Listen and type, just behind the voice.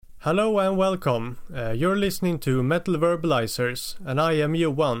Hello and welcome. You're listening to Metal Verbalizers, and I am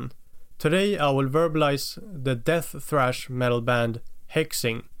Johan. Today I will verbalize the death thrash metal band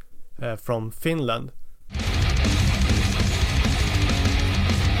Hexing from Finland.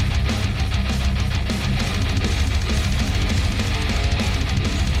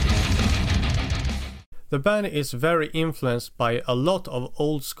 The band is very influenced by a lot of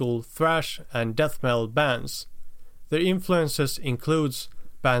old school thrash and death metal bands. Their influences includes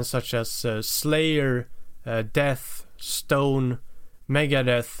bands such as Slayer, Death, Stone,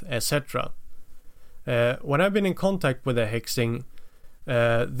 Megadeth, etc. When I've been in contact with the Hexing,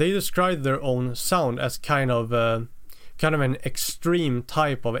 they describe their own sound as kind of an extreme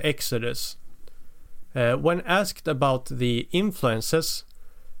type of Exodus. When asked about the influences,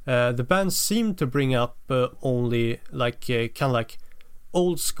 the band seemed to bring up only like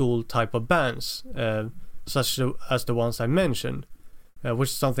old school type of bands, such as the ones I mentioned, which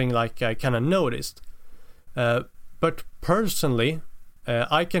is something like I kind of noticed. But personally,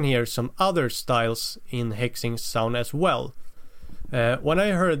 I can hear some other styles in Hexing's sound as well. When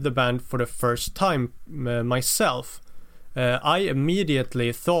I heard the band for the first time myself, I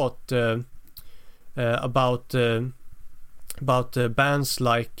immediately thought about bands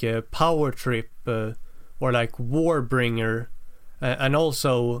like Power Trip or like Warbringer, and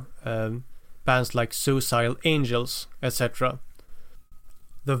also bands like Suicidal Angels, etc.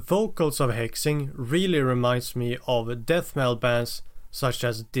 The vocals of Hexing really reminds me of death metal bands such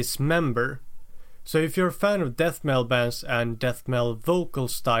as Dismember. So if you're a fan of death metal bands and death metal vocal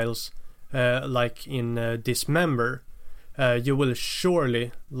styles like in Dismember, you will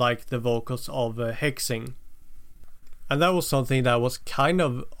surely like the vocals of Hexing. And that was something that I was kind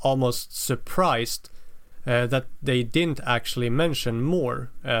of almost surprised that they didn't actually mention more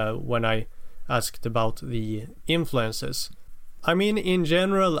when I asked about the influences. I mean, in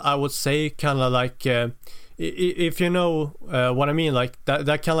general, I would say kind of like, if you know what I mean, like that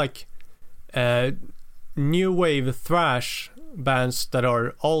kind of like new wave thrash bands that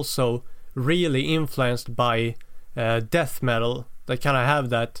are also really influenced by death metal, that kind of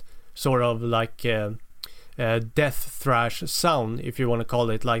have that sort of like death thrash sound, if you want to call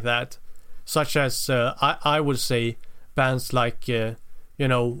it like that, such as I would say bands like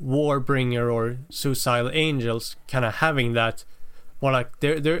Warbringer or Suicidal Angels, kind of having that more like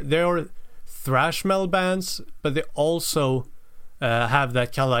they're thrash metal bands, but they also have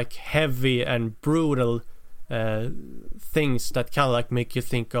that kind of like heavy and brutal things that kind of like make you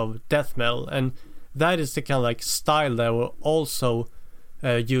think of death metal, and that is the kind of like style that will also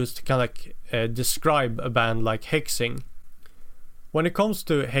used to kind of like describe a band like Hexing. When it comes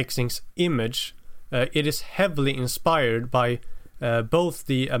to Hexing's image, it is heavily inspired by both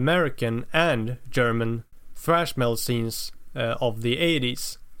the American and German thrash metal scenes of the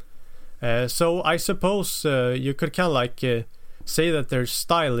 80s. So I suppose you could kind of like say that their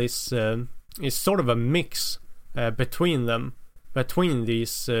style is sort of a mix between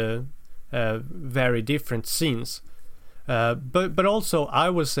these very different scenes. But also I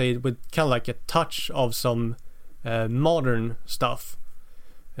would say with kind of like a touch of some modern stuff,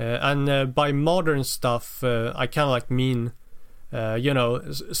 and by modern stuff I kind of like mean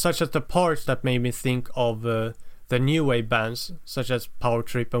such as the parts that made me think of the new wave bands such as Power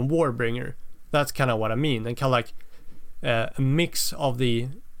Trip and Warbringer. That's kind of what I mean, and kind of like a mix of the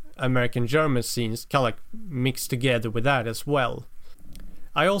American German scenes kind of like mixed together with that as well.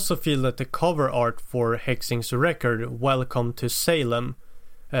 I also feel that the cover art for Hexing's record Welcome to Salem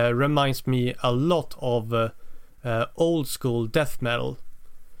reminds me a lot of old school death metal.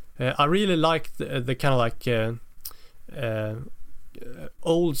 I really like the kind of like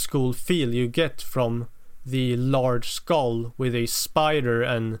old school feel you get from the large skull with a spider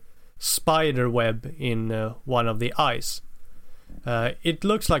and spider web in one of the eyes. It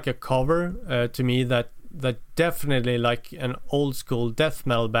looks like a cover to me that definitely like an old school death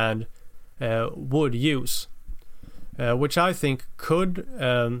metal band would use, which I think could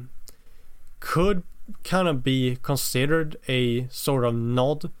kind of be considered a sort of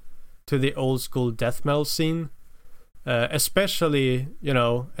nod to the old school death metal scene. Especially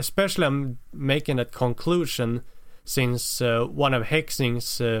I'm making that conclusion since one of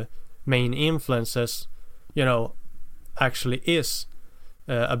Hexing's main influences, actually is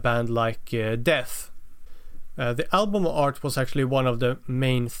a band like Death. The album art was actually one of the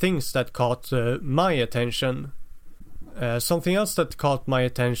main things that caught my attention. Something else that caught my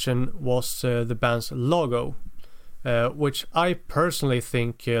attention was the band's logo, which I personally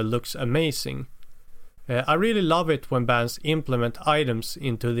think looks amazing. I really love it when bands implement items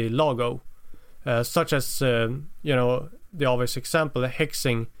into the logo, such as, the obvious example,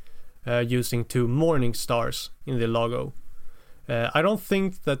 Hexing using 2 morning stars in the logo. I don't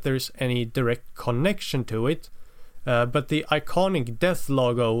think that there's any direct connection to it, but the iconic death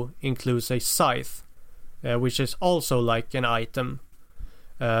logo includes a scythe, which is also like an item.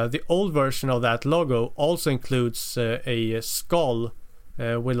 The old version of that logo also includes a skull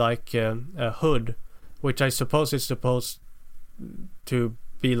with like a hood, which I suppose is supposed to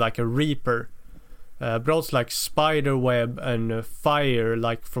be like a reaper, but also like spider web and fire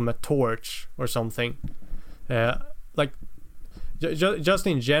like from a torch or something. Like just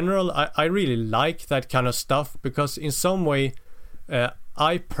in general, I really like that kind of stuff, because in some way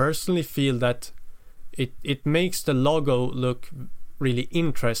I personally feel that it makes the logo look really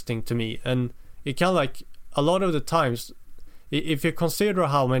interesting to me. And it kind of like, a lot of the times, if you consider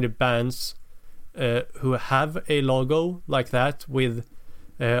how many bands who have a logo like that with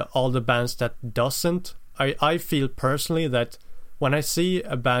all the bands that doesn't, I feel personally that when I see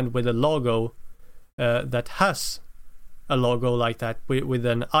a band with a logo that has a logo like that with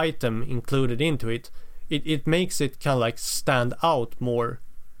an item included into it, it makes it kind of like stand out more,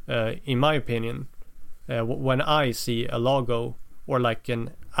 in my opinion, when I see a logo or like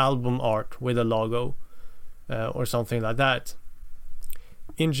an album art with a logo or something like that.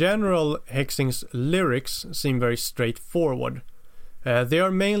 In general, Hexing's lyrics seem very straightforward. They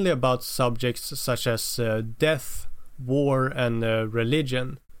are mainly about subjects such as death, war, and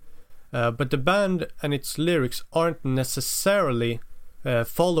religion. But the band and its lyrics aren't necessarily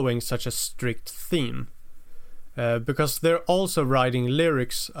following such a strict theme, because they're also writing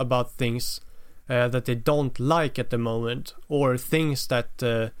lyrics about things that they don't like at the moment, or things that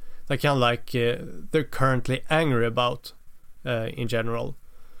they kind of like they're currently angry about in general.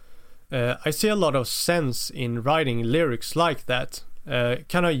 I see a lot of sense in writing lyrics like that,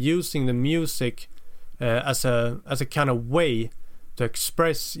 kind of using the music as a kind of way to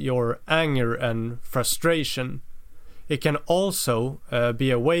express your anger and frustration. It can also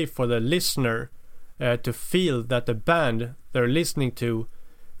be a way for the listener to feel that the band they're listening to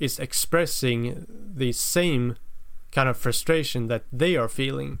is expressing the same kind of frustration that they are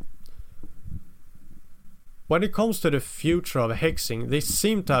feeling. When it comes to the future of Hexing, they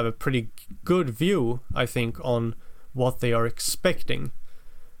seem to have a pretty good view, I think, on what they are expecting.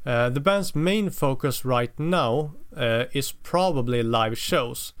 The band's main focus right now is probably live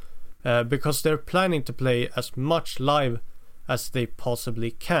shows, because they're planning to play as much live as they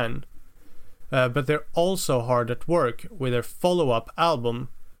possibly can. But they're also hard at work with their follow-up album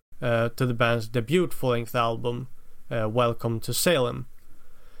to the band's debut full-length album, Welcome to Salem.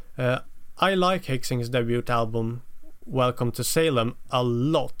 I like Hexing's debut album, Welcome to Salem, a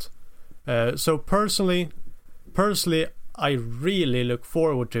lot. So personally, I really look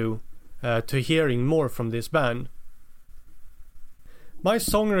forward to hearing more from this band. My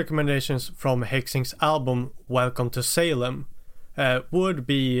song recommendations from Hexing's album Welcome to Salem would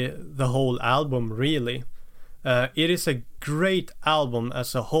be the whole album, really. It is a great album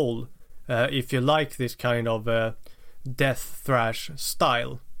as a whole, if you like this kind of death thrash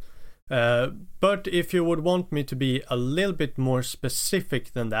style. But if you would want me to be a little bit more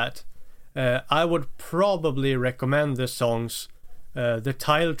specific than that, I would probably recommend the songs, the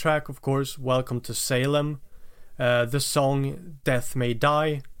title track, of course, Welcome to Salem, the song Death May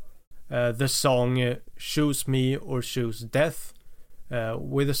Die, the song Choose Me or Choose Death.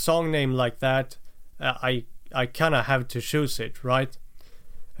 With a song name like that, I kind of have to choose it, right?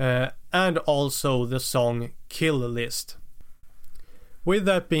 And also the song Kill List. With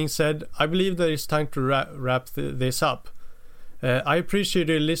that being said, I believe that it's time to wrap this up. I appreciate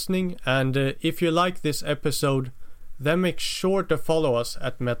you listening, and if you like this episode, then make sure to follow us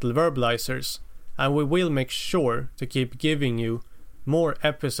at Metal Verbalizers, and we will make sure to keep giving you more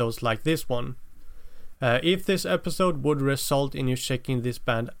episodes like this one. If this episode would result in you checking this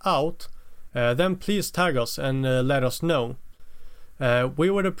band out, then please tag us and let us know. We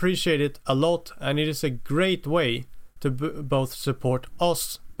would appreciate it a lot, and it is a great way to both support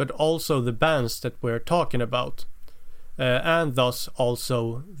us but also the bands that we're talking about, and thus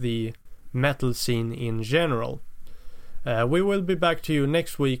also the metal scene in general. We will be back to you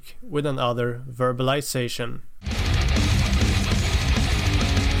next week with another Verbalization.